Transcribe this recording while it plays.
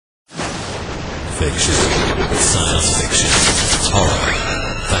fiction, science fiction, horror,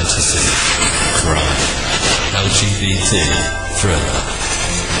 fantasy, crime, LGBT, thriller.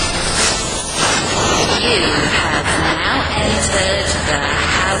 You have now entered the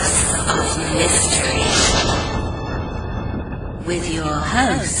House of Mystery with your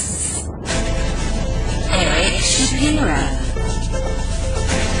hosts, Eric Shapiro,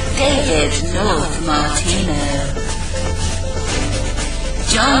 David North Martino,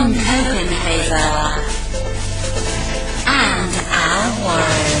 John Copenhaver, and Al Warren.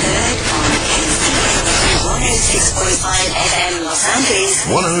 Heard on KCSU 106.5 FM Los Angeles,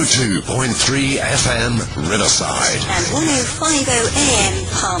 102.3 FM Riverside, and 105.0 AM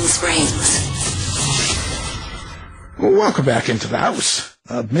Palm Springs. Welcome back into the House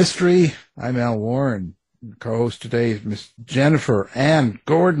of Mystery. I'm Al Warren. Co-host today is Miss Jennifer Ann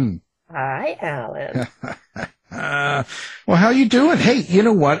Gordon. Hi, Alan. Well, how you doing? Hey, you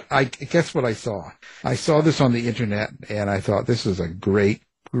know what? Guess what I saw? I saw this on the internet, and I thought this is a great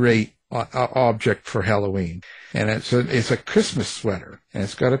object for Halloween. And it's a Christmas sweater, and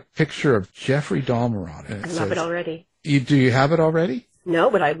it's got a picture of Jeffrey Dahmer on it. I love it already. Do you have it already? No,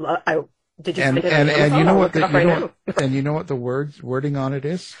 but I did you and spend it on and you know what and you know what the wording on it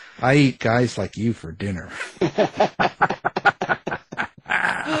is? I eat guys like you for dinner.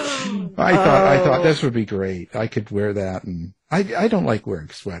 I thought this would be great. I could wear that, and I don't like wearing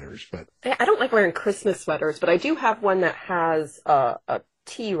sweaters, but I don't like wearing Christmas sweaters, but I do have one that has a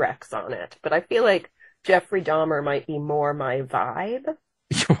T-Rex on it. But I feel like Jeffrey Dahmer might be more my vibe.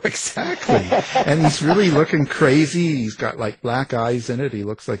 Exactly. And he's really looking crazy. He's got like black eyes in it. He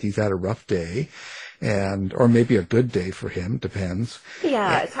looks like he's had a rough day, or maybe a good day for him. Depends.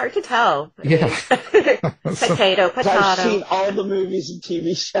 Yeah, it's hard to tell. Yeah. Potato. I've seen all the movies and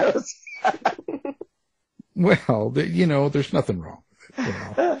TV shows. Well, there's nothing wrong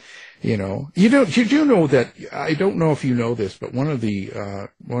with it. You do know that, I don't know if you know this, but one of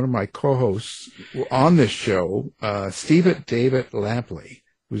my co-hosts on this show, David Lampley,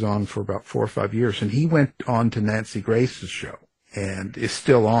 was on for about 4 or 5 years, and he went on to Nancy Grace's show and is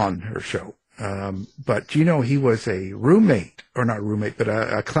still on her show. But he was a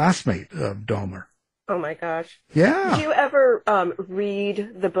a classmate of Dahmer. Oh my gosh. Yeah. Did you ever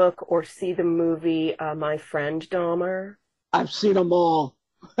read the book or see the movie My Friend Dahmer? I've seen them all.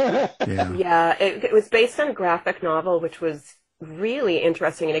 Yeah, it was based on a graphic novel, which was really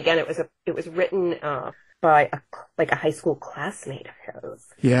interesting. And again, it was written by a high school classmate of his.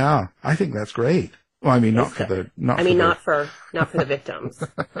 Yeah, I think that's great. Well, I mean, not for the victims.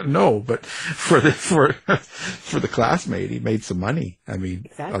 No, but for the classmate, he made some money. I mean,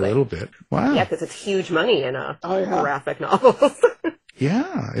 exactly. A little bit. Wow. Yeah, because it's huge money in graphic novels.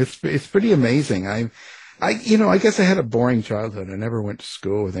 Yeah, it's pretty amazing. I guess I had a boring childhood. I never went to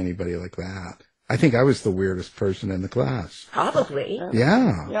school with anybody like that. I think I was the weirdest person in the class. Probably.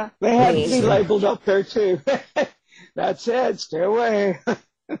 Yeah. Yeah. They had to be labeled up there too. That's it. Stay away.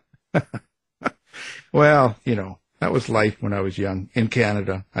 Well, that was life when I was young in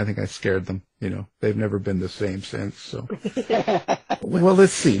Canada. I think I scared them. They've never been the same since. So, well,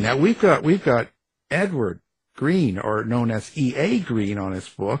 let's see. Now we've got Edward Green, or known as E.A. Green, on his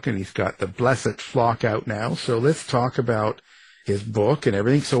book, and he's got The Blessed Flock out now. So let's talk about his book and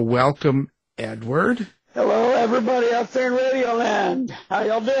everything. So welcome, Edward. Hello, everybody out there in Radio Land. How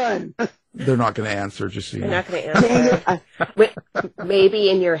y'all doing? They're not going to answer, just so you know. They're not going to answer. Maybe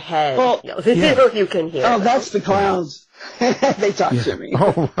in your head. Well, you can hear. Oh, that's the clowns. They talk to me.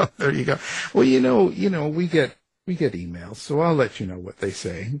 Oh, well, there you go. Well, we get emails, so I'll let you know what they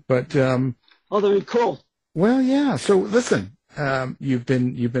say. But that'd be cool. Well, yeah. So listen, you've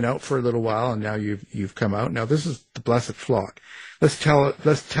been out for a little while, and now you've come out. Now this is The Blessed Flock. Let's tell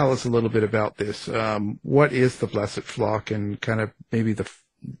us a little bit about this. What is The Blessed Flock, and kind of maybe the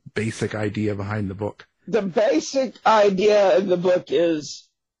basic idea behind the book? The basic idea of the book is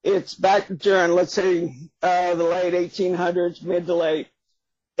it's back during, let's say, the late 1800s, mid to late,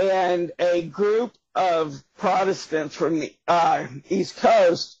 and a group of Protestants from the East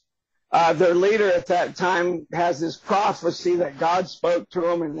Coast. Their leader at that time has this prophecy that God spoke to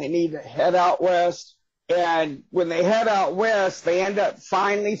them, and they need to head out west. And when they head out west, they end up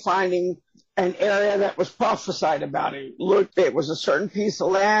finally finding an area that was prophesied about. It was a certain piece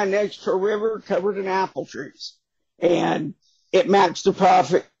of land next to a river covered in apple trees. And it matched the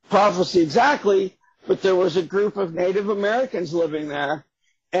prophecy exactly, but there was a group of Native Americans living there.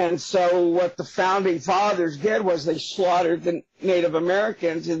 And so what the founding fathers did was they slaughtered the Native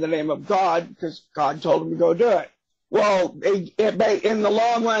Americans in the name of God, because God told them to go do it. Well, in the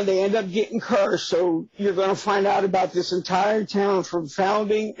long run, they end up getting cursed. So you're going to find out about this entire town from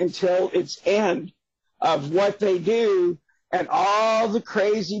founding until its end of what they do and all the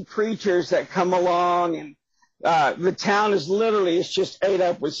crazy preachers that come along. And the town is literally, it's just ate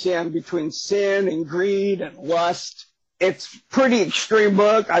up with sin, between sin and greed and lust. It's pretty extreme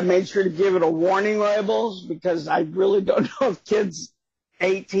book. I made sure to give it a warning labels because I really don't know if kids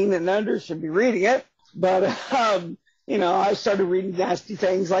 18 and under should be reading it. But, I started reading nasty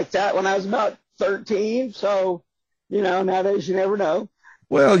things like that when I was about 13. So, nowadays you never know.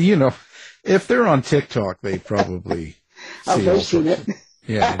 Well, if they're on TikTok, they probably see all seen sorts it.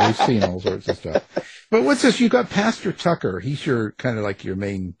 Yeah, they've seen all sorts of stuff. But what's this? You got Pastor Tucker. He's your kind of like your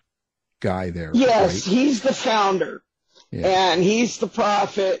main guy there. Yes, right? He's the founder. Yeah. And he's the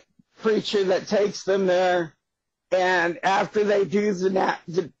prophet preacher that takes them there. And after they do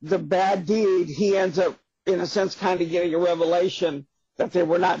the bad deed, he ends up, in a sense, kind of getting a revelation that they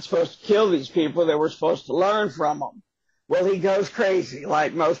were not supposed to kill these people. They were supposed to learn from them. Well, he goes crazy,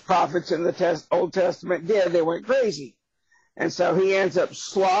 like most prophets in the Old Testament did. They went crazy. And so he ends up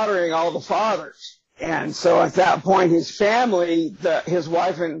slaughtering all the fathers. And so at that point, his family, his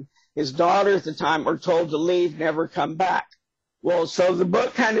wife and his daughter at the time, were told to leave, never come back. Well, so the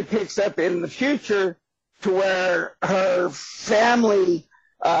book kind of picks up in the future to where her family,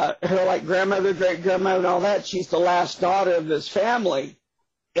 her like grandmother, great grandmother and all that, she's the last daughter of this family.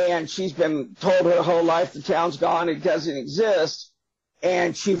 And she's been told her whole life the town's gone, it doesn't exist.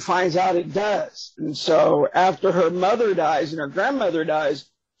 And she finds out it does. And so after her mother dies and her grandmother dies,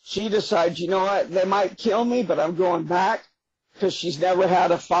 she decides, you know what, they might kill me, but I'm going back, because she's never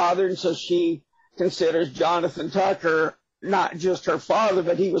had a father. And so she considers Jonathan Tucker not just her father,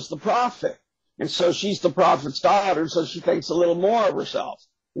 but he was the prophet. And so she's the prophet's daughter, so she thinks a little more of herself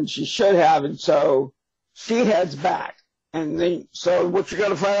than she should have. And so she heads back. And then, so what you're going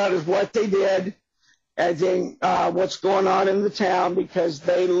to find out is what they did, and then what's going on in the town, because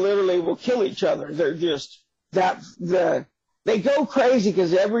they literally will kill each other. They're just they go crazy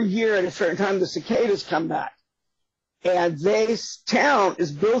because every year at a certain time the cicadas come back. And this town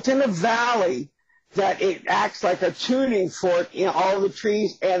is built in a valley that it acts like a tuning fork in all the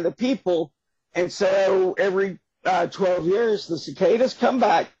trees and the people. And so every 12 years, the cicadas come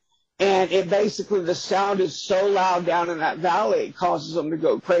back, and it basically, the sound is so loud down in that valley, it causes them to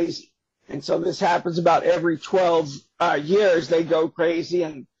go crazy. And so this happens about every 12 years, they go crazy,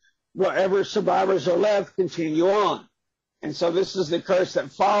 and whatever survivors are left continue on. And so this is the curse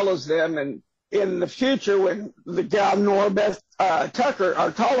that follows them. And in the future, when the gal Norbeth Tucker,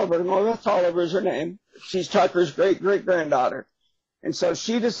 or Tolliver, Norbeth Tolliver is her name, she's Tucker's great-great-granddaughter. And so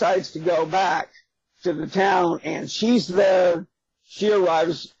she decides to go back to the town, and she's there. She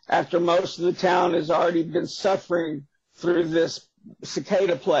arrives after most of the town has already been suffering through this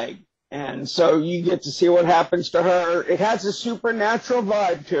cicada plague. And so you get to see what happens to her. It has a supernatural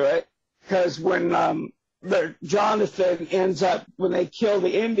vibe to it, because when Jonathan ends up, when they kill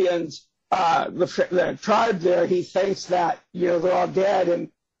the Indians, the tribe there, he thinks that, they're all dead,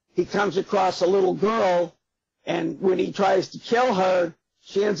 and he comes across a little girl, and when he tries to kill her,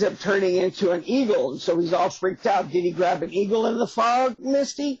 she ends up turning into an eagle. And so he's all freaked out. Did he grab an eagle in the fog, in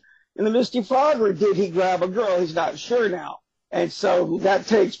the misty fog, or did he grab a girl? He's not sure now. And so that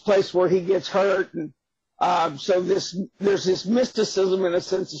takes place where he gets hurt. And so there's this mysticism, in a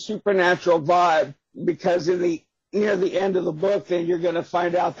sense, a supernatural vibe, because near the end of the book, then you're going to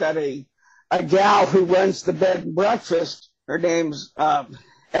find out that a gal who runs the bed and breakfast, her name's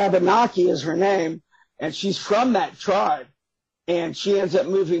Abenaki is her name, and she's from that tribe, and she ends up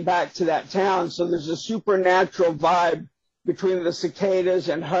moving back to that town. So there's a supernatural vibe between the cicadas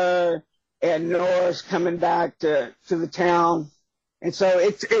and her, and Norris coming back to the town. And so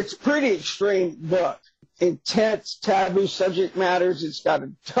it's pretty extreme book. Intense, taboo subject matters. It's got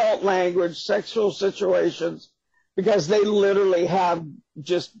adult language, sexual situations, because they literally have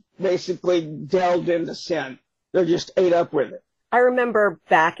just basically delved into sin. They're just ate up with it. I remember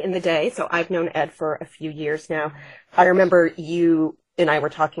back in the day, so I've known Ed for a few years now. I remember you and I were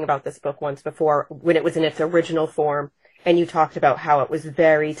talking about this book once before when it was in its original form, and you talked about how it was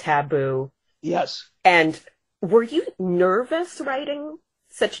very taboo. Yes. And were you nervous writing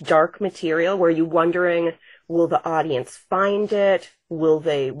such dark material? Were you wondering, will the audience find it? What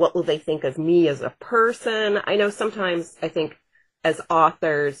will they think of me as a person? I know sometimes, I think, as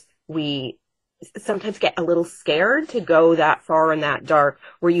authors, we sometimes get a little scared to go that far and that dark.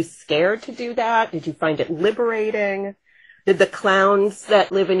 Were you scared to do that? Did you find it liberating? Did the clowns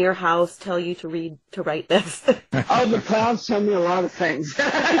that live in your house tell you to write this? Oh, the clowns tell me a lot of things.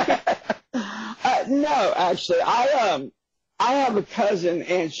 No, actually, I have a cousin,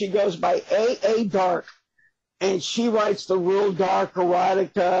 and she goes by A.A. Dark, and she writes the real dark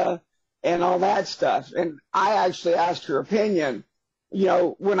erotica and all that stuff. And I actually asked her opinion,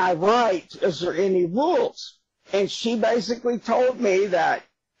 when I write, is there any rules? And she basically told me that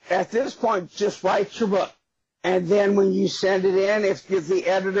at this point, just write your book. And then when you send it in, if the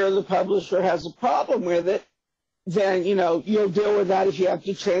editor or the publisher has a problem with it, then, you'll deal with that if you have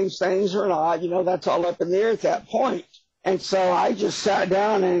to change things or not. That's all up in the air at that point. And so I just sat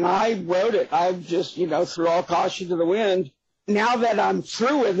down and I wrote it. I just, threw all caution to the wind. Now that I'm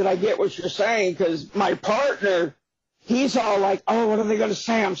through with it, I get what you're saying, because my partner, he's all like, oh, what are they going to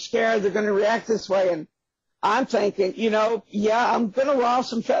say? I'm scared they're going to react this way. And I'm thinking, yeah, I'm going to ruffle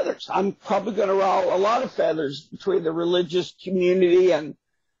some feathers. I'm probably going to ruffle a lot of feathers between the religious community and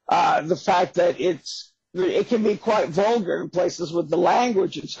the fact that it can be quite vulgar in places with the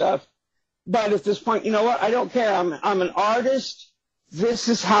language and stuff. But at this point, you know what? I don't care. I'm an artist. This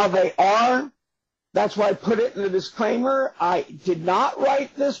is how they are. That's why I put it in the disclaimer. I did not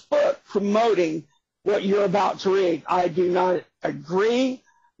write this book promoting what you're about to read. I do not agree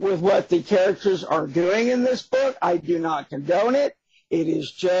with what the characters are doing in this book. I do not condone it. It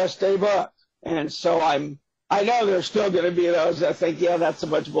is just a book. And so I know there's still going to be those that think, yeah, that's a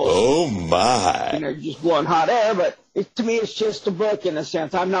bunch of bullshit. Oh, my. You're just blowing hot air, but to me, it's just a book in a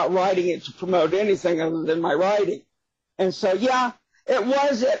sense. I'm not writing it to promote anything other than my writing. And so, yeah, it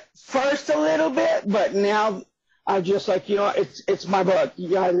was at first a little bit, but now I'm just like, it's my book.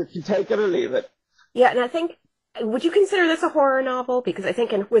 You either can take it or leave it. Yeah, and I think, would you consider this a horror novel? Because I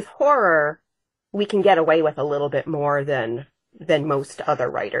think with horror, we can get away with a little bit more than most other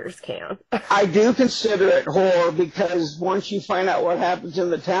writers can. I do consider it horror because once you find out what happens in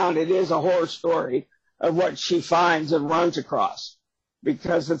the town, it is a horror story of what she finds and runs across.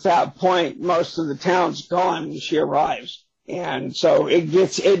 Because at that point, most of the town's gone when she arrives. And so it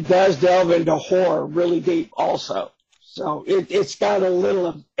does delve into horror really deep also. So it's got a little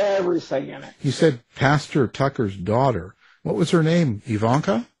of everything in it. You said Pastor Tucker's daughter. What was her name?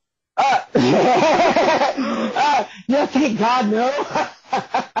 Ivanka? Yeah, thank God, no.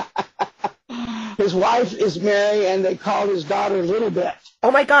 His wife is Mary, and they called his daughter Little Bit.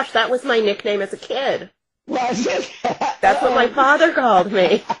 Oh my gosh, that was my nickname as a kid. Was it? That's what my father called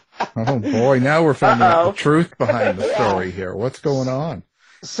me. Oh boy, now we're finding out the truth behind the story here. What's going on?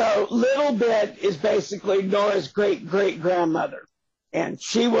 So Little Bit is basically Nora's great-great-grandmother. And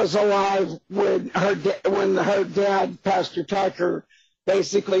she was alive when her dad, Pastor Tucker,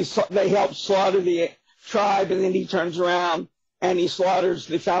 basically they helped slaughter the tribe, and then he turns around and he slaughters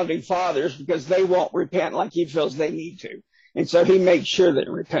the founding fathers because they won't repent like he feels they need to. And so he makes sure they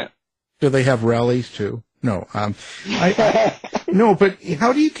repent. Do they have rallies too? No. No, but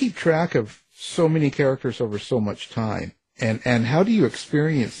how do you keep track of so many characters over so much time? And how do you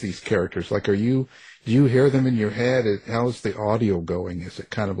experience these characters? Like, do you hear them in your head? How's the audio going? Is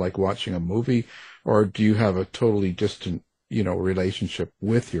it kind of like watching a movie, or do you have a totally distant, relationship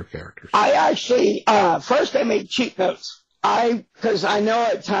with your characters? I actually, first I make cheat notes. Because I know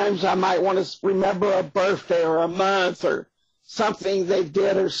at times I might want to remember a birthday or a month or something they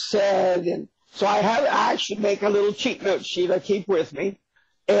did or said. And so I actually make a little cheat note sheet I keep with me.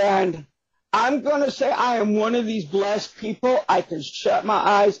 And I'm going to say I am one of these blessed people. I can shut my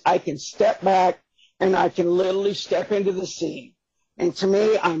eyes, I can step back, and I can literally step into the scene. And to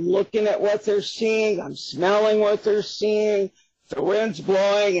me, I'm looking at what they're seeing, I'm smelling what they're seeing, the wind's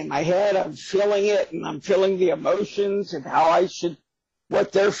blowing in my head, I'm feeling it, and I'm feeling the emotions and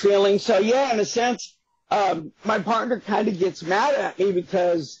what they're feeling. So yeah, in a sense, my partner kind of gets mad at me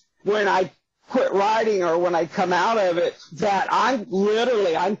because when I quit writing or when I come out of it, that I'm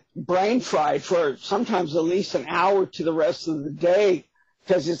brain fried for sometimes at least an hour to the rest of the day,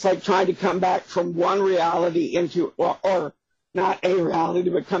 because it's like trying to come back from one reality into, or not a reality,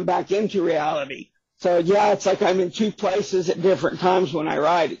 but come back into reality. So yeah, it's like I'm in two places at different times when I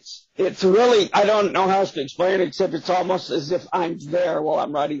write. It's really, I don't know how else to explain it, except it's almost as if I'm there while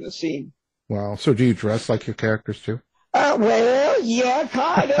I'm writing the scene. Wow. So do you dress like your characters too? Well, yeah,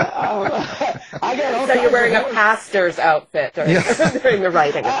 kind of. So you're wearing a pastor's outfit during the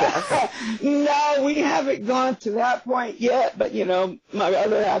writing of this? No, we haven't gone to that point yet, but, my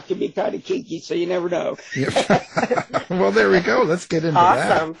other half can be kind of kinky, so you never know. Well, there we go. Let's get into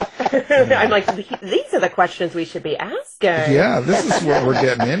that. Awesome. I'm like, these are the questions we should be asking. Yeah, this is what we're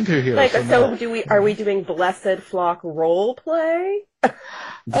getting into here. Are we doing Blessed Flock role play?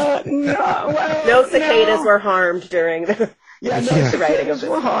 No cicadas were harmed during the writing of this.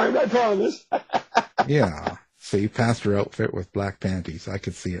 Were harmed, I promise. Yeah. See, pastor outfit with black panties. I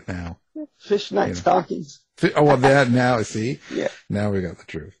could see it now. Fishnet stockings. Oh, well, that now, see? Yeah. Now we got the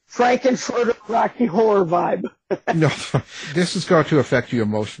truth. Frankenfurter Rocky Horror vibe. No, this is going to affect you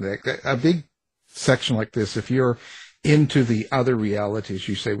emotionally. A big section like this, if you're into the other realities,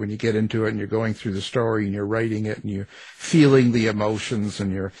 you say, when you get into it and you're going through the story and you're writing it and you're feeling the emotions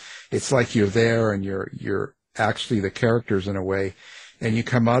and it's like you're there and you're actually the characters in a way, and you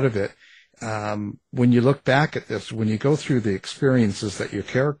come out of it. When you look back at this, when you go through the experiences that your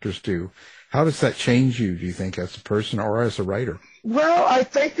characters do, how does that change you, do you think, as a person or as a writer? Well, I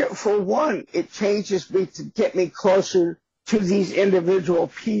think for one, it changes me to get me closer to these individual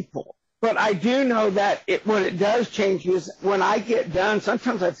people. But I do know that what it does change is when I get done,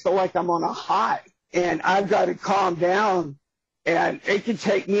 sometimes I feel like I'm on a high and I've got to calm down, and it can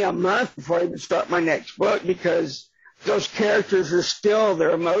take me a month before I even start my next book because those characters are still,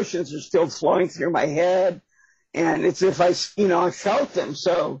 their emotions are still flowing through my head, and it's if I felt them.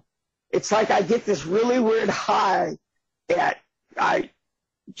 So it's like I get this really weird high that I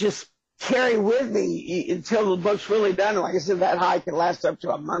just carry with me until the book's really done. And like I said, that high can last up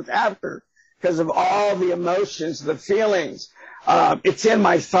to a month after because of all the emotions, the feelings. It's in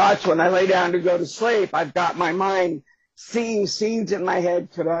my thoughts when I lay down to go to sleep. I've got my mind seeing scenes in my head.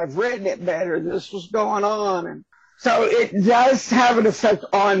 Could I have written it better? This was going on. And so it does have an effect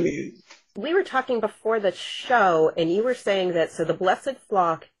on me. We were talking before the show, and you were saying that, so The Blessed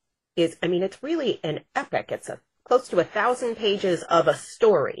Flock is, it's really an epic. It's close to 1,000 pages of a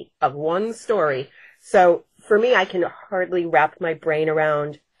story, of one story. So for me, I can hardly wrap my brain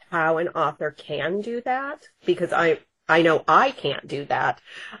around how an author can do that, because I know I can't do that.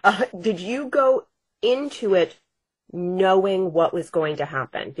 Did you go into it knowing what was going to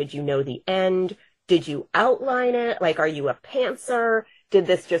happen? Did you know the end? Did you outline it? Like, are you a pantser? Did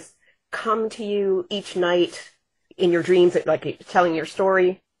this just come to you each night in your dreams, like telling your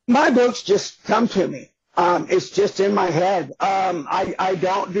story? My books just come to me. It's just in my head. I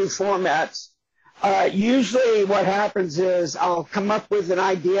don't do formats. Usually what happens is I'll come up with an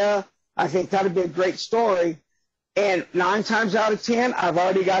idea. I think that'd be a great story. And 9 times out of 10, I've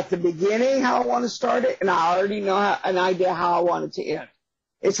already got the beginning, how I want to start it, and I already know an idea how I want it to end.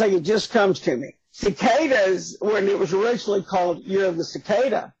 It's like it just comes to me. Cicadas, when it was originally called Year of the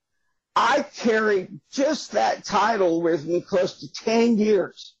Cicada, I carried just that title with me close to 10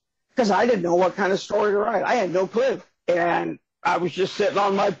 years because I didn't know what kind of story to write. I had no clue. And I was just sitting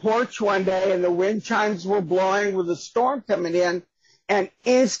on my porch one day and the wind chimes were blowing with a storm coming in, and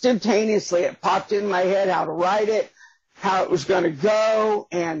instantaneously it popped in my head how to write it, how it was going to go,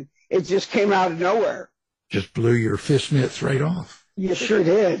 and it just came out of nowhere. Just blew your fishnets right off. You sure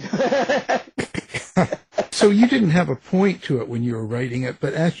did. So you didn't have a point to it when you were writing it,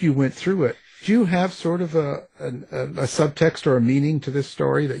 but as you went through it, do you have sort of a subtext or a meaning to this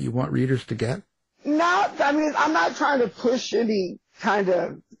story that you want readers to get? No, I'm not trying to push any kind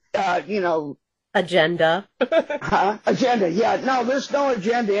of, agenda. Agenda, yeah. No, there's no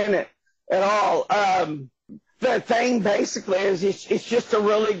agenda in it at all. The thing basically is it's just a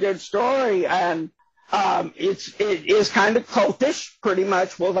really good story, and it is kind of cultish, pretty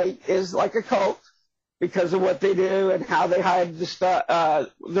much. Well, it is like a cult because of what they do and how they hide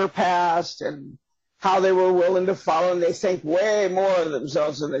their past and how they were willing to follow, and they think way more of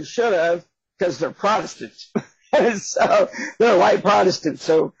themselves than they should have because they're Protestants. And so they're white Protestants.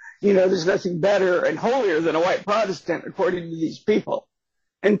 So, there's nothing better and holier than a white Protestant, according to these people.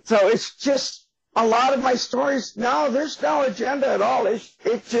 And so it's just a lot of my stories. No, there's no agenda at all. It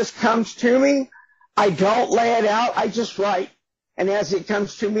just comes to me. I don't lay it out. I just write. And as it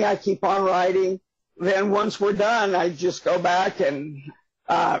comes to me, I keep on writing. Then once we're done, I just go back and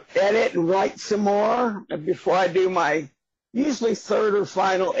edit and write some more before I do my usually third or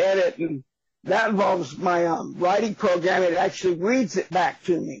final edit. And that involves my writing program. It actually reads it back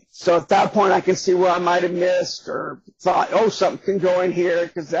to me. So at that point, I can see where I might have missed or thought, something can go in here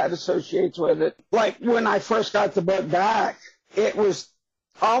because that associates with it. Like when I first got the book back, it was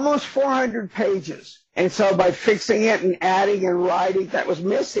almost 400 pages. And so by fixing it and adding and writing that was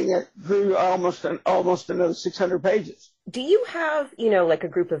missing, it grew almost another 600 pages. Do you have, like a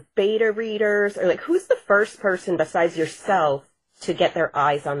group of beta readers, or like who's the first person besides yourself to get their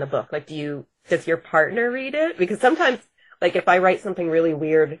eyes on the book? Like, does your partner read it? Because sometimes, like, if I write something really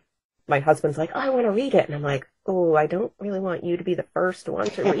weird, my husband's like, I want to read it. And I'm like, I don't really want you to be the first one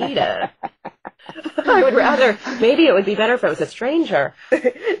to read it. I would rather, maybe it would be better if it was a stranger.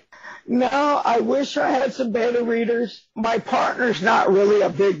 No, I wish I had some beta readers. My partner's not really a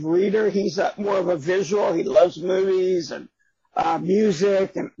big reader. He's more of a visual. He loves movies and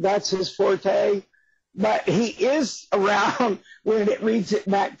music, and that's his forte. but he is around when it reads it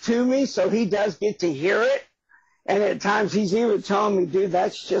back to me, so he does get to hear it. And at times he's even telling me, dude,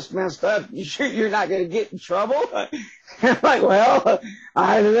 that's just messed up. You sure you're not going to get in trouble? I'm like, well,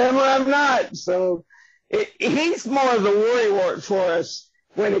 either them or I'm not. So he's more of the worrywart for us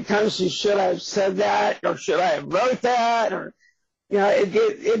when it comes to should I have said that or should I have wrote that, or, you know,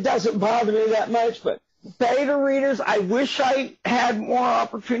 it doesn't bother me that much. But beta readers, I wish I had more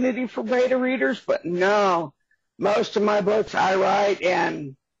opportunity for beta readers, but no, most of my books I write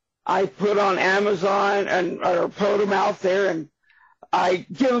and I put on Amazon or put them out there, and I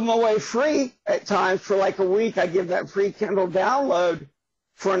give them away free at times for like a week. I give that free Kindle download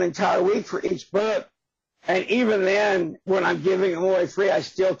for an entire week for each book. And even then, when I'm giving them away free, I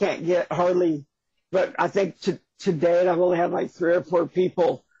still can't get hardly, but I think to date, I've only had like 3 or 4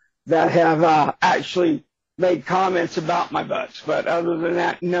 people that have actually made comments about my books. But other than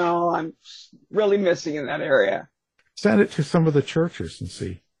that, no, I'm really missing in that area. Send it to some of the churches and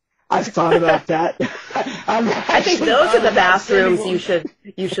see. I've thought about that. I think those are the bathrooms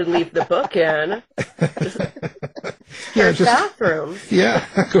you should leave the book in. Yeah, bathrooms. Yeah,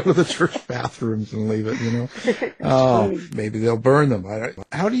 go to the church bathrooms and leave it, you know. Oh, maybe they'll burn them.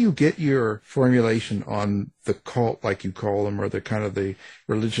 How do you get your formulation on the cult, like you call them, or the kind of the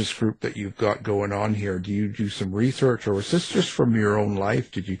religious group that you've got going on here? Do you do some research, or is this just from your own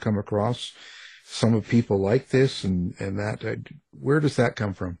life? Did you come across some of people like this and that? Where does that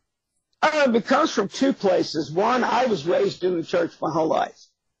come from? It comes from 2 places. One, I was raised in the church my whole life.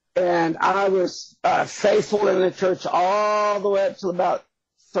 And I was faithful in the church all the way up to about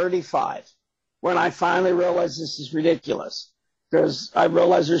 35, when I finally realized this is ridiculous. Because I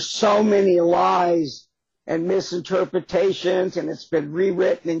realized there's so many lies and misinterpretations, and it's been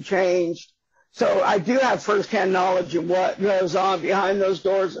rewritten and changed. So I do have firsthand knowledge of what goes on behind those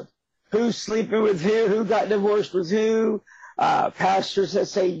doors, of who's sleeping with who got divorced with who. Pastors that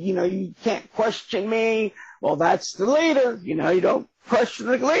say, you know, you can't question me. Well, that's the leader. You know, you don't question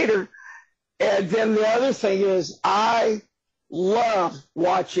the leader. And then the other thing is, I love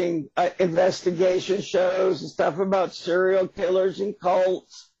watching investigation shows and stuff about serial killers and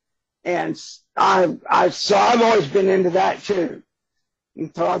cults. And I've always been into that too.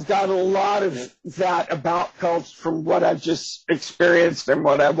 And so I've got a lot of that about cults from what I've just experienced and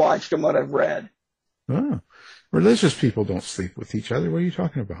what I've watched and what I've read. Oh. Religious people don't sleep with each other. What are you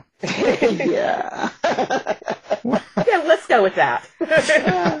talking about? Yeah. Yeah, let's go with that.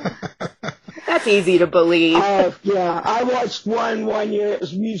 That's easy to believe. Yeah, I watched one year. It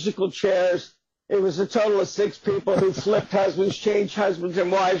was musical chairs. It was a total of 6 people who flipped husbands, changed husbands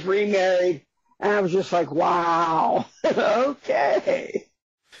and wives, remarried. And I was just like, wow. Okay.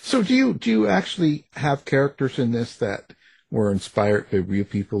 So do you actually have characters in this that were inspired by real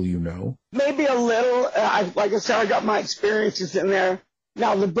people you know? Maybe a little. Like I said, I got my experiences in there.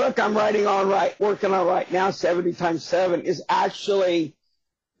 Now, the book I'm working on right now, 70 times 7, is actually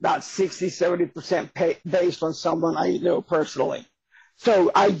about 60-70% based on someone I know personally. So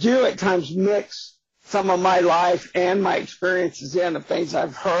I do at times mix some of my life and my experiences in of things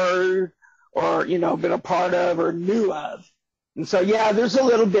I've heard or, you know, been a part of or knew of. And so, yeah, there's a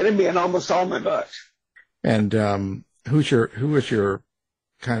little bit of me in almost all my books. And who is your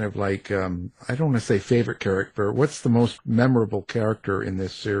kind of like, I don't want to say favorite character. What's the most memorable character in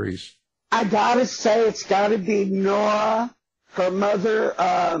this series? I gotta say it's gotta be Nora, her mother,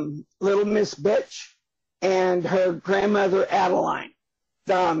 Little Miss Bitch, and her grandmother, Adeline.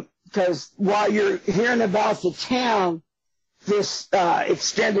 Because while you're hearing about the town, this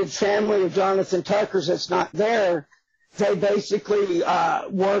extended family of Jonathan Tucker's that's not there, they basically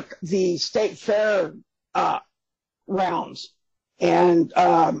work the state fair rounds. And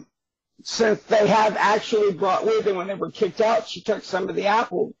since they have actually brought with them, when they were kicked out, she took some of the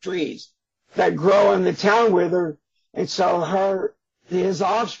apple trees that grow in the town with her. And so his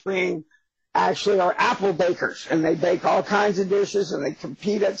offspring actually are apple bakers, and they bake all kinds of dishes, and they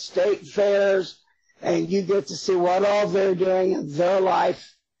compete at state fairs, and you get to see what all they're doing in their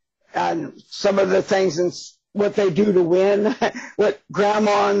life and some of the things and what they do to win, what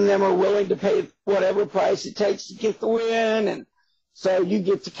grandma and them are willing to pay whatever price it takes to get the win. And so you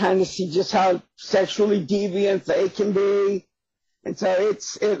get to kind of see just how sexually deviant they can be. And so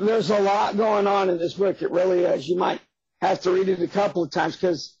there's a lot going on in this book. It really is. You might have to read it a couple of times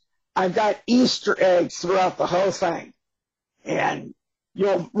because I've got Easter eggs throughout the whole thing. And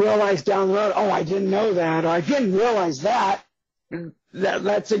you'll realize down the road, oh, I didn't know that, or I didn't realize that.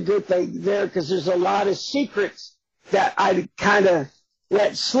 That's a good thing there, because there's a lot of secrets that I kind of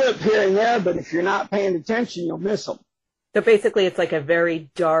let slip here and there, but if you're not paying attention, you'll miss them. So basically it's like a very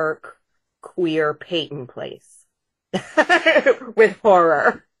dark queer Peyton Place with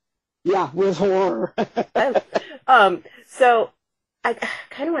horror. Yeah, with horror. So I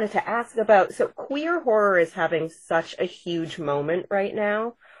kind of wanted to ask about, so queer horror is having such a huge moment right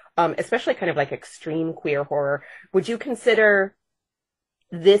now, especially kind of like extreme queer horror. Would you consider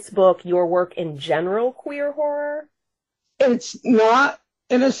this book, your work in general, queer horror? It's not,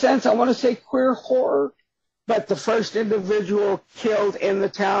 in a sense, I want to say queer horror, but the first individual killed in the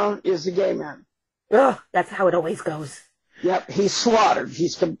town is a gay man. Ugh, that's how it always goes. Yep, he's slaughtered. He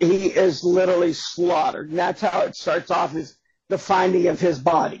is literally slaughtered. And that's how it starts off, is the finding of his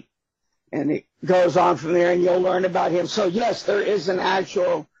body. And it goes on from there, and you'll learn about him. So, yes, there is an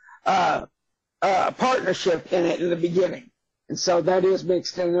actual partnership in it in the beginning. And so that is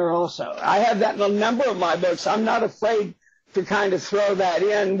mixed in there also. I have that in a number of my books. I'm not afraid to kind of throw that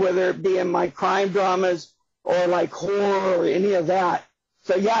in, whether it be in my crime dramas or like horror or any of that.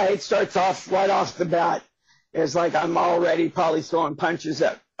 So, yeah, it starts off right off the bat. It's like I'm already probably throwing punches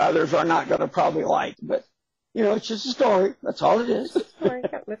that others are not going to probably like. But, you know, it's just a story. That's all it is.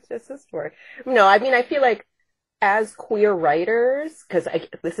 It's just a story. No, I mean, I feel like as queer writers, because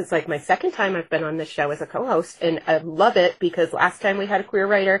this is like my second time I've been on this show as a co-host, and I love it because last time we had a queer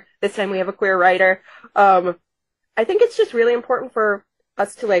writer, this time we have a queer writer. I think it's just really important for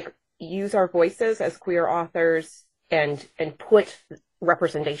us to like use our voices as queer authors and put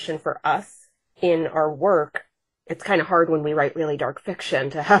representation for us in our work. It's kind of hard when we write really dark fiction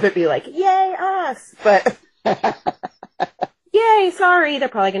to have it be like, yay, us, but yay, sorry, they're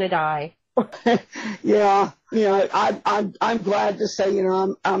probably going to die. Yeah, you know, I'm glad to say, you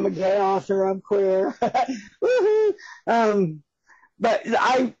know, I'm a gay author, I'm queer. Woohoo! But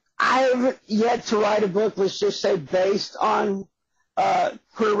I haven't yet to write a book, let's just say, based on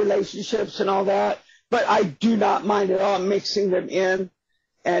queer relationships and all that. But I do not mind at all mixing them in.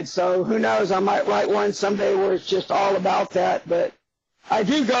 And so who knows, I might write one someday where it's just all about that. But I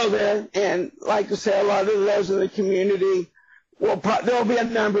do go there, and like I say, a lot of those in the community, there'll be a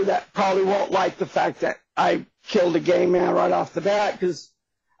number that probably won't like the fact that I killed a gay man right off the bat, because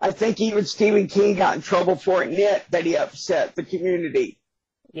I think even Stephen King got in trouble for it, that he upset the community.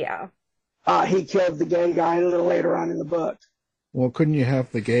 Yeah. He killed the gay guy a little later on in the book. Well, couldn't you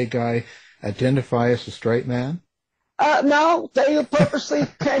have the gay guy identify as a straight man? No, they purposely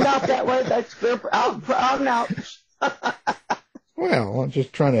came out that way. That's out and out. Well, I'm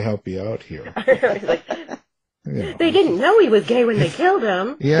just trying to help you out here. Like, You know. they didn't know he was gay when they killed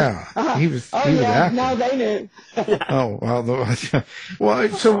him. Yeah, he was. Oh, he was yeah, acting. now they knew. Oh well, well.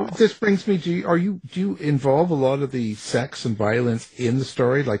 So this brings me to: do you involve a lot of the sex and violence in the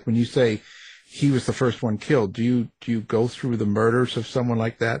story? Like when you say he was the first one killed, do you go through the murders of someone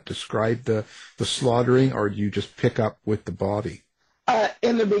like that, describe the slaughtering, or do you just pick up with the body?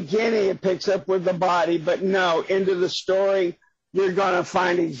 In the beginning, it picks up with the body, but no, into the story, you're going to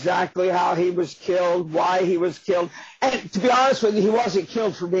find exactly how he was killed, why he was killed. And to be honest with you, he wasn't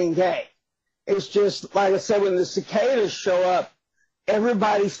killed for being gay. It's just, like I said, when the cicadas show up,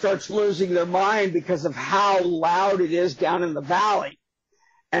 everybody starts losing their mind because of how loud it is down in the valley.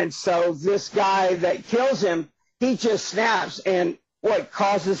 And so this guy that kills him, he just snaps. And what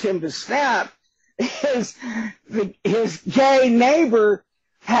causes him to snap is his gay neighbor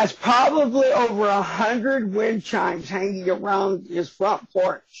has probably over 100 wind chimes hanging around his front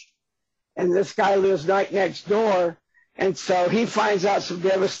porch. And this guy lives right next door. And so he finds out some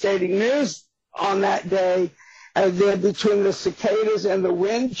devastating news on that day. And then between the cicadas and the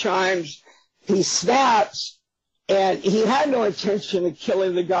wind chimes, he snaps. And he had no intention of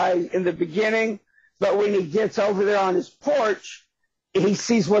killing the guy in the beginning. But when he gets over there on his porch, he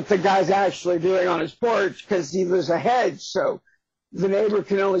sees what the guy's actually doing on his porch because there's a hedge. So the neighbor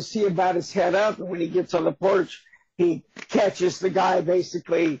can only see about his head up. And when he gets on the porch, he catches the guy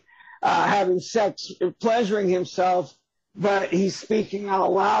basically having sex, pleasuring himself. But he's speaking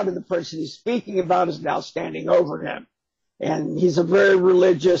out loud, and the person he's speaking about is now standing over him. And he's a very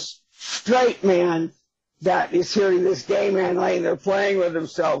religious, straight man that is hearing this gay man laying there playing with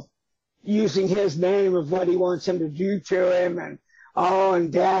himself, using his name of what he wants him to do to him,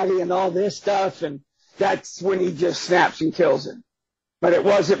 and daddy and all this stuff. And that's when he just snaps and kills him. But it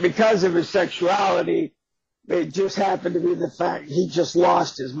wasn't because of his sexuality. It just happened to be the fact he just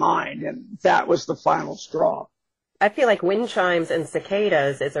lost his mind, and that was the final straw. I feel like wind chimes and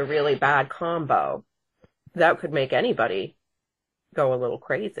cicadas is a really bad combo. That could make anybody go a little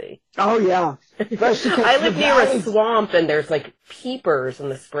crazy. Oh, yeah. I live near a swamp, and there's like peepers in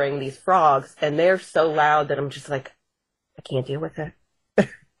the spring, these frogs, and they're so loud that I'm just like, I can't deal with it.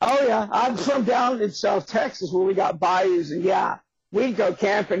 Oh, yeah. I'm from down in South Texas where we got bayous, and yeah, we'd go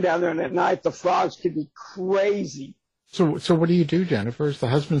camping down there, and at night the frogs could be crazy. So what do you do, Jennifer? Is the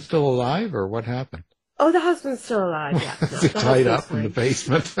husband still alive, or what happened? Oh, the husband's still alive. Yeah, Is he the tied husband's up in the fine.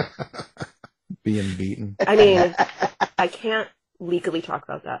 basement, being beaten? I mean, I can't legally talk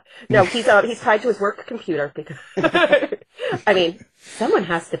about that. No, he's tied to his work computer because I mean, someone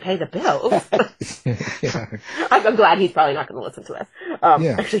has to pay the bills. Yeah. I'm glad he's probably not going to listen to us.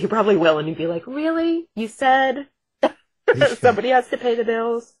 Yeah. Actually, he probably will, and he'd be like, "Really? You said somebody has to pay the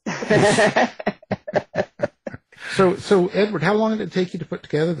bills?" So Edward, how long did it take you to put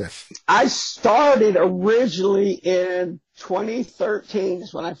together this? I started originally in 2013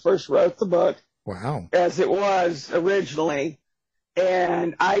 is when I first wrote the book, Wow. as it was originally.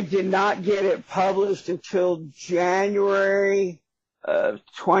 And I did not get it published until January of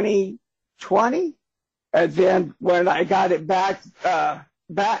 2020. And then when I got it back, I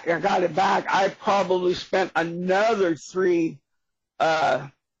probably spent another 3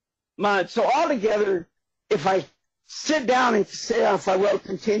 months. So altogether, if I sit down and say if I wrote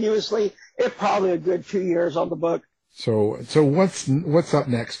continuously, it's probably a good 2 years on the book. So what's up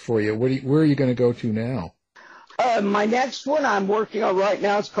next for you? Where are you going to go to now? My next one I'm working on right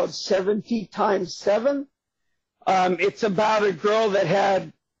now is called 70 times 7. It's about a girl that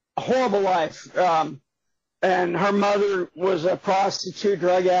had a horrible life. And her mother was a prostitute,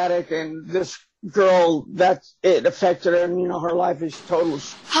 drug addict, and this girl, it affected her, and, her life is total.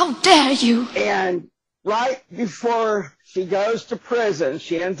 How dare you! And right before she goes to prison,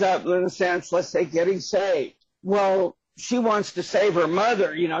 she ends up, in a sense, let's say, getting saved. Well, she wants to save her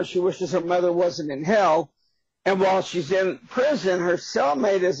mother. She wishes her mother wasn't in hell. And while she's in prison, her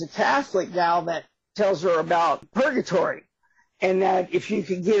cellmate is a Catholic gal that tells her about purgatory. And that if you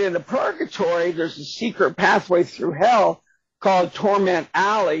can get into purgatory, there's a secret pathway through hell called Torment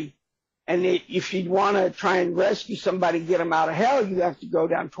Alley. And if you want to try and rescue somebody, get them out of hell, you have to go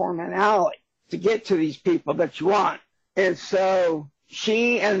down Torment Alley to get to these people that you want. And so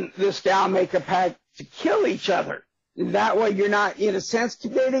she and this gal make a pact to kill each other. And that way you're not, in a sense,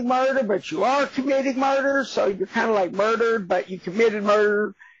 committing murder, but you are committing murder. So you're kind of like murdered, but you committed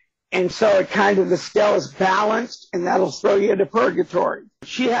murder. And so it kind of, the scale is balanced, and that'll throw you into purgatory.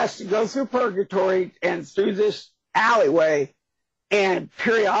 She has to go through purgatory and through this alleyway, and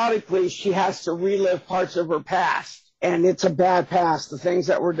periodically she has to relive parts of her past. And it's a bad past. The things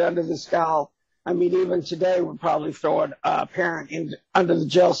that were done to this gal, I mean, even today would probably throw a parent under the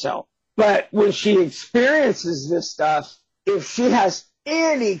jail cell. But when she experiences this stuff, if she has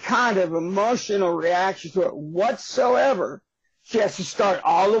any kind of emotional reaction to it whatsoever, she has to start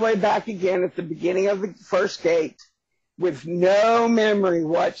all the way back again at the beginning of the first gate with no memory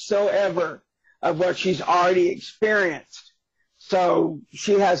whatsoever of what she's already experienced. So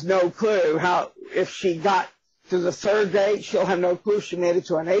she has no clue how, if she got to the 3rd gate, she'll have no clue. She made it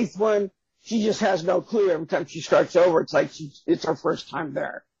to an 8th one. She just has no clue. Every time she starts over, it's like it's her first time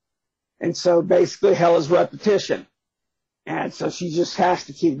there. And so basically hell is repetition. And so she just has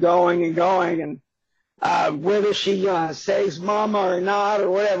to keep going and going. And whether she saves mama or not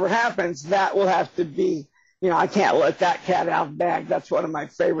or whatever happens, that will have to be, I can't let that cat out of the bag. That's one of my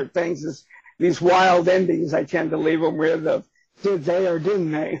favorite things is these wild endings. I tend to leave them with did they or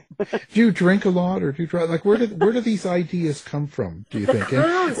didn't they? Do you drink a lot, or do you drive? Like, where do these ideas come from, do you The think?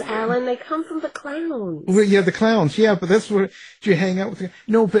 clowns, Alan. They come from the clowns. Well, yeah, the clowns. Yeah, but that's what, do you hang out with the,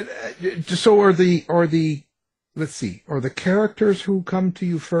 no, but so are the let's see, are the characters who come to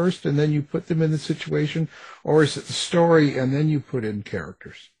you first and then you put them in the situation, or is it the story and then you put in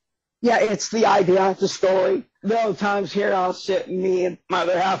characters? Yeah, it's the idea, the story. There are times here I'll sit and me and my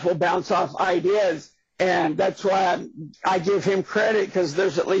other half will bounce off ideas. And that's why I give him credit, because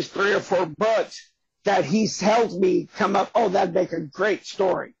there's at least 3 or 4 books that he's helped me come up, that'd make a great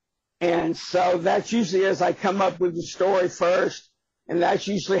story. And so that's usually as I come up with the story first. And that's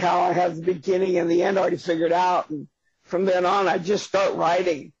usually how I have the beginning and the end already figured out. And from then on, I just start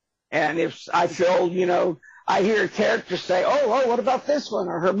writing. And if I feel, I hear a character say, oh, what about this one?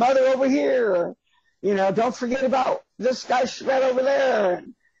 Or her mother over here? Or, don't forget about this guy right over there.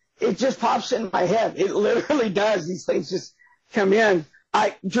 And it just pops in my head. It literally does. These things just come in.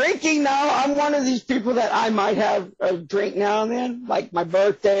 Drinking now, I'm one of these people that I might have a drink now and then, like my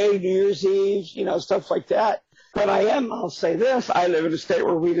birthday, New Year's Eve, stuff like that. But I'll say this, I live in a state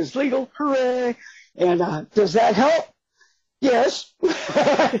where weed is legal. Hooray. And does that help? Yes.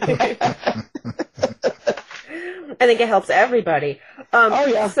 I think it helps everybody. Oh,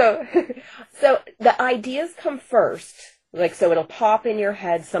 yeah. So the ideas come first. So it'll pop in your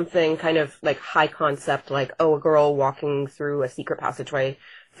head something kind of like high concept, like, a girl walking through a secret passageway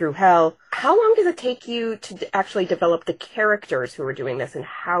through hell. How long does it take you to actually develop the characters who are doing this, and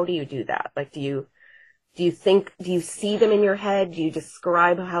how do you do that? Like, do you see them in your head? Do you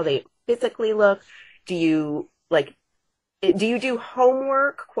describe how they physically look? Do you do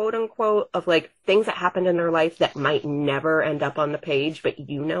homework, quote unquote, of like things that happened in their life that might never end up on the page, but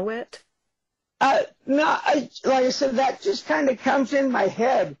you know it? No, like I said, that just kind of comes in my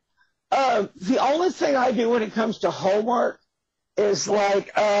head. The only thing I do when it comes to homework is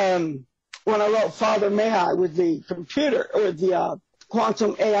like when I wrote Father May with the computer or the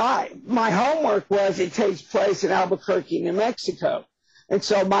quantum AI. My homework was it takes place in Albuquerque, New Mexico. And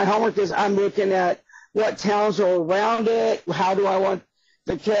so my homework is I'm looking at what towns are around it, how do I want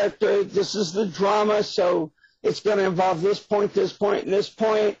the character, this is the drama, so it's going to involve this point, and this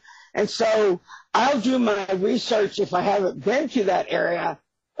point. And so I'll do my research if I haven't been to that area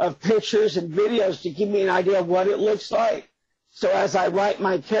of pictures and videos to give me an idea of what it looks like. So as I write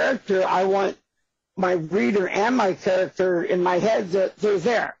my character, I want my reader and my character in my head that they're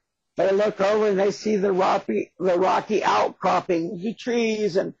there. They look over and they see the rocky outcropping, the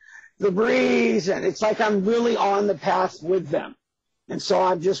trees and the breeze, and it's like I'm really on the path with them. And so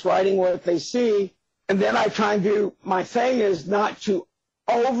I'm just writing what they see, and then I try and do, my thing is not to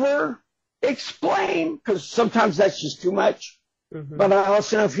over-explain, because sometimes that's just too much. Mm-hmm. But I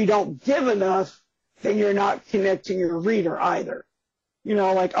also know if you don't give enough, then you're not connecting your reader either. You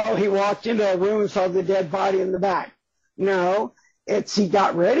know, like, oh, he walked into a room and saw the dead body in the back. No, it's he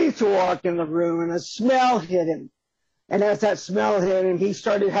got ready to walk in the room and a smell hit him. And as that smell hit him, he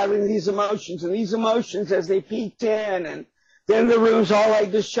started having these emotions, and these emotions as they peeked in, and then the room's all like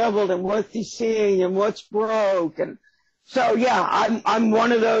disheveled, and what's he seeing, and what's broke, and so yeah, I'm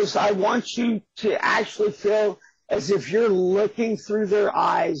one of those. I want you to actually feel as if you're looking through their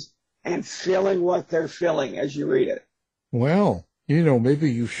eyes and feeling what they're feeling as you read it. Well, you know,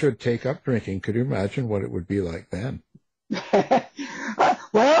 maybe you should take up drinking. Could you imagine what it would be like then?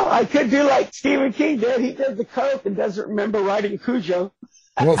 Well, I could do like Stephen King did. He did the coke and doesn't remember writing Cujo.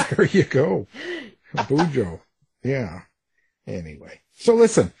 Well, there you go. Cujo. Yeah. Anyway. So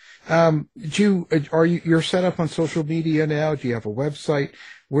listen, you're set up on social media now? Do you have a website?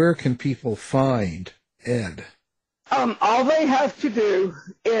 Where can people find Ed? All they have to do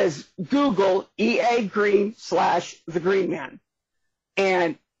is Google E.A. Green / The Green Man.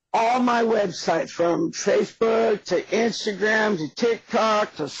 And all my websites, from Facebook to Instagram to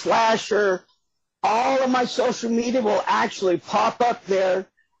TikTok to Slasher, all of my social media will actually pop up there.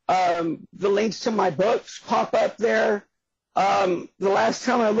 The links to my books pop up there. The last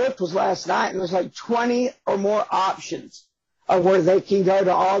time I looked was last night, and there's like 20 or more options of where they can go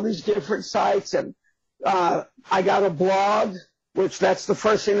to all these different sites. And I got a blog, which that's the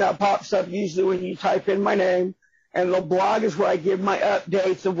first thing that pops up usually when you type in my name. And the blog is where I give my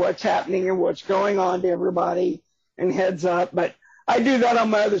updates of what's happening and what's going on to everybody and heads up. But I do that on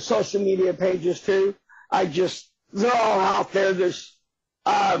my other social media pages too. They're all out there. There's,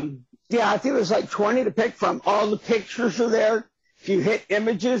 I think there's like 20 to pick from. All the pictures are there. If you hit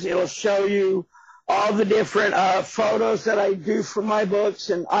images, it'll show you all the different photos that I do for my books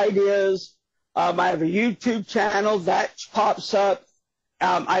and ideas. I have a YouTube channel that pops up.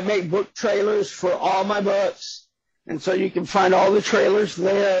 I make book trailers for all my books. And so you can find all the trailers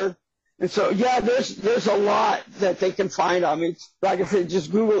there. And so, yeah, there's a lot that they can find on me. Like I said,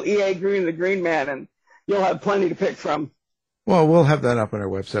 just Google E.A. Green, The Green Man, and you'll have plenty to pick from. Well, we'll have that up on our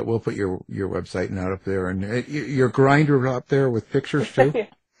website. We'll put your website note up there. And your grinder up there with pictures, too?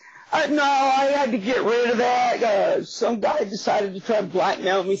 No, I had to get rid of that. Some guy decided to try and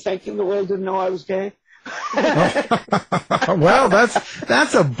blackmail me thinking the world didn't know I was gay. Well,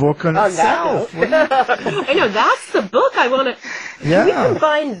 that's a book on itself. I know, that's the book I want to. Yeah. We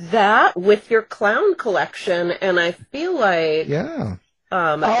combine that with your clown collection, and I feel like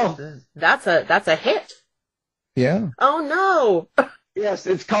that's a hit. Yeah. Oh no. Yes,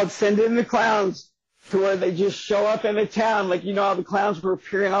 it's called Send In the Clowns, to where they just show up in a town, like how the clowns were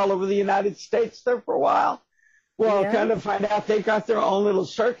appearing all over the United States there for a while. Well, kind of find out they've got their own little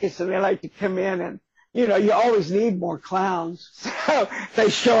circus, and they like to come in and. You always need more clowns. So they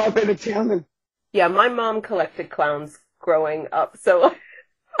show up in a town. Yeah, my mom collected clowns growing up, so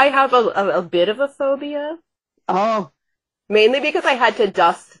I have a bit of a phobia. Oh. Mainly because I had to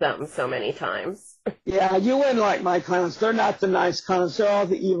dust them so many times. Yeah, you wouldn't like my clowns. They're not the nice clowns. They're all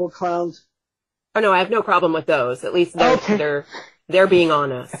the evil clowns. Oh, no, I have no problem with those. At least they're being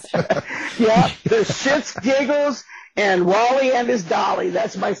honest. Yeah, there's Shits, Giggles, and Wally and his dolly.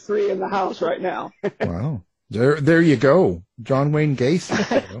 That's my 3 in the house right now. Wow. There you go. John Wayne Gacy.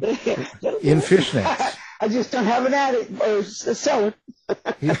 In fishnets. I just don't have an attic or a cellar.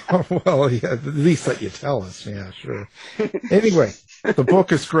 Yeah, well, yeah, at least let you tell us. Yeah, sure. Anyway, the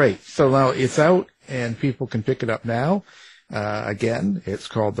book is great. So now it's out and people can pick it up now. Again, it's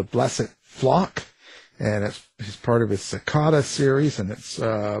called The Blessed Flock, and it's part of his Cicada series, and it's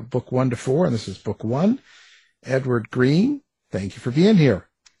book 1 to 4, and this is book 1. Edward Green, thank you for being here.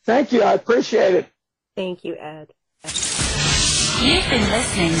 Thank you. I appreciate it. Thank you, Ed. You've been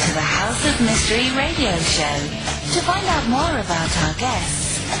listening to the House of Mystery radio show. To find out more about our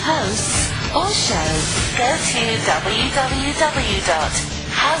guests, hosts, or shows, go to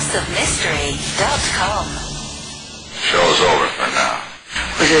www.houseofmystery.com. Show's over for now.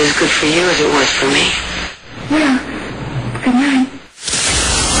 Was it as good for you as it was for me? Well, good night.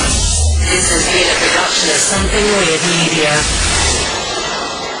 This has been a production of Something Weird Media.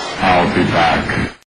 I'll be back.